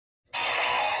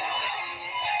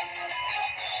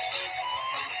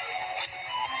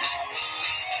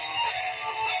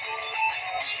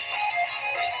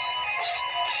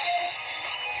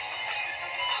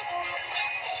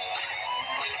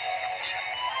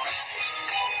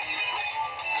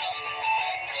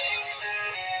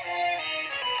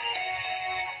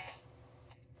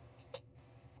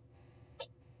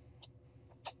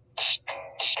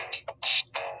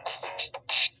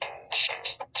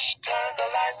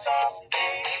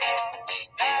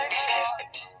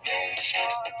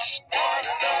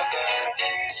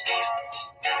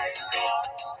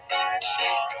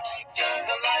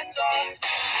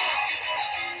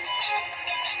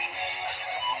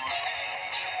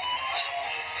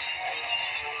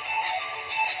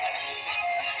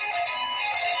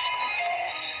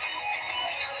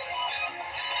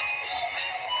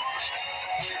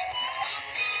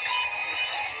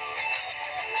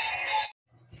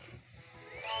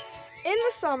In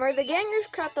the summer, the gangers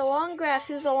cut the long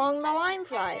grasses along the line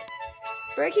side,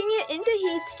 breaking it into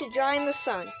heaps to dry in the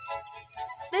sun.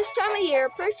 This time of year,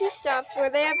 Percy stops where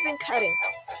they have been cutting.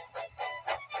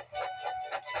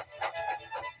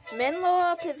 Men load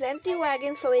up his empty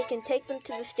wagon so he can take them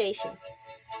to the station.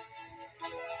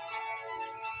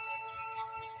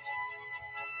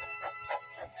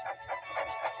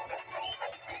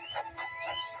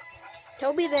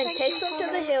 Toby then takes them to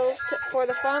the hills for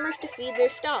the farmers to feed their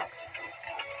stock.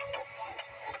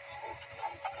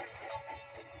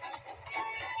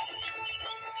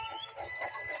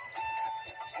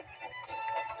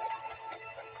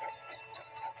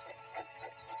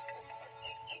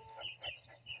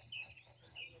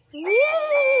 Whee!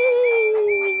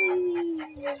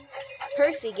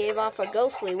 Percy gave off a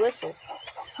ghostly whistle.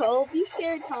 Don't be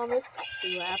scared, Thomas,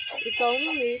 he laughed. It's only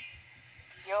me.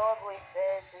 Your ugly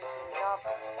face is enough to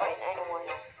frighten anyone.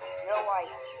 You're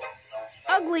white.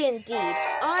 Ugly indeed.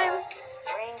 I'm...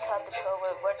 Green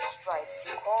caterpillar, red stripes.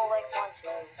 You call like one to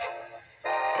me.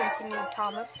 Continued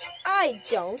Thomas. I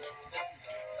don't.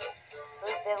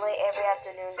 We've been late every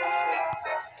afternoon this week.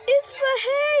 It's the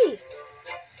hay!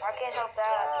 I can't help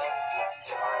that. It's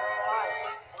time.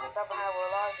 And stubborn I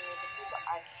realize you need to keep it.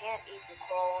 I can't even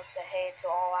call the hay to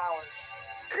all hours.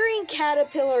 Green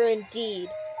caterpillar indeed,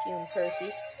 fumed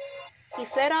Percy. He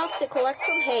set off to collect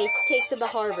some hay to take to the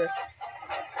harbor.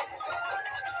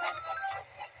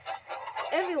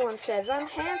 Everyone says I'm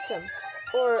handsome,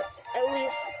 or at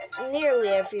least nearly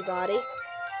everybody.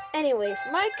 Anyways,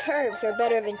 my curves are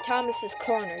better than Thomas's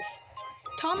corners.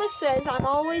 Thomas says I'm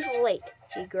always late,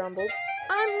 he grumbled.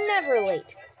 I'm never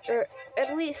late, or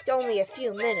at least only a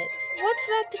few minutes. What's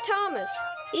that to Thomas?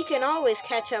 He can always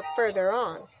catch up further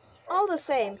on. All the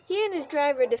same, he and his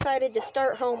driver decided to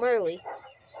start home early.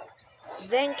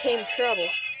 Then came trouble.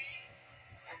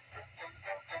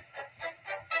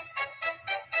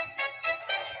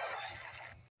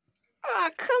 Ah,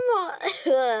 come on.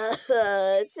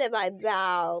 It's in my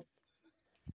mouth.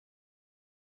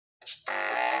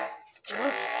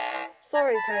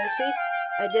 Sorry, Percy.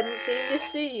 I didn't seem to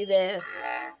see you there,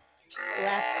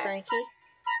 laughed Cranky.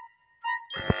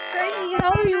 Cranky,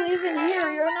 how are you even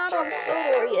here? You're not on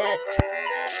sooo yet.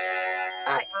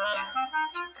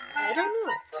 I don't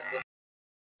know.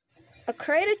 A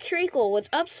crate of treacle was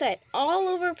upset all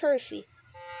over Percy.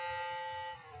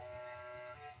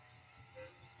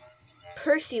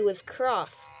 Percy was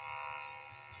cross.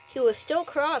 He was still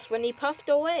cross when he puffed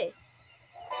away.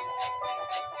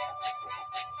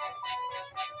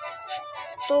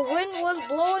 The wind was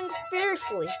blowing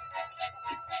fiercely.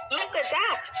 Look at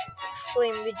that!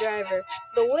 Exclaimed the driver.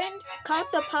 The wind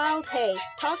caught the piled hay,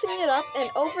 tossing it up and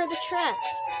over the tracks.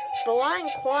 The line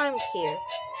climbed here.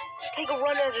 Take a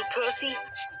run at it, Percy,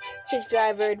 his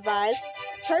driver advised.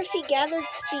 Percy gathered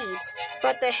speed,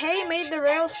 but the hay made the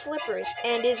rails slippery,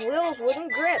 and his wheels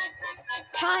wouldn't grip.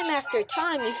 Time after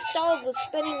time he stalled with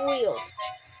spinning wheels,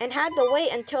 and had to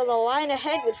wait until the line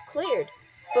ahead was cleared,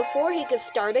 before he could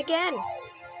start again.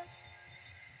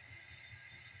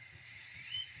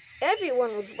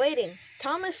 Everyone was waiting.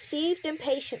 Thomas seethed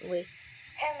impatiently.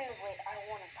 10 minutes late, I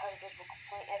want to cut this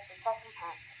complaint as a talking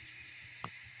hat.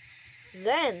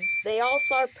 Then they all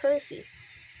saw Percy.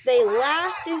 They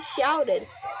laughed and shouted.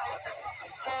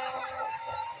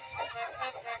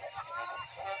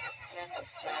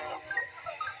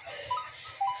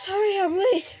 Sorry I'm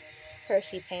late,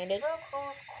 Percy panted.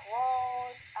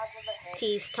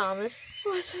 Teased Thomas.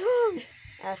 What's wrong?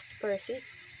 Asked Percy.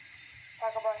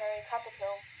 Talk about Harry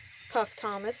Caterpillar. Puffed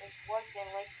Thomas. It's worse than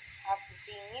late after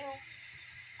seeing you.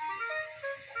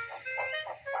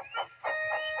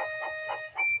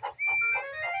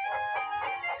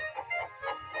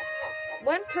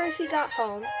 When Percy got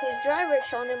home, his driver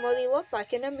showed him what he looked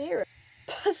like in a mirror.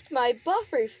 Bust my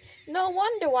buffers! No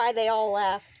wonder why they all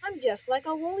laughed. I'm just like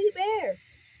a woolly bear.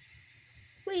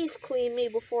 Please clean me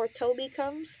before Toby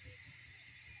comes.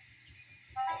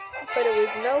 But it was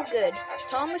no good.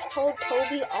 Thomas told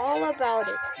Toby all about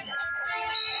it.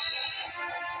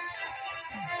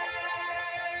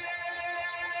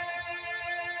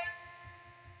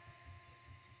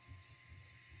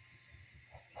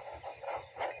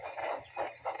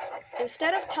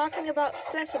 Instead of talking about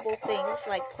sensible things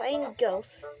like playing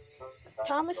ghosts,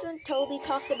 Thomas and Toby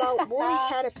talked about woolly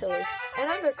caterpillars and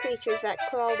other creatures that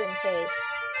crawled in hay.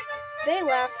 They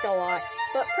laughed a lot,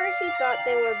 but Percy thought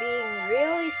they were being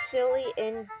really silly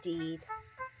indeed.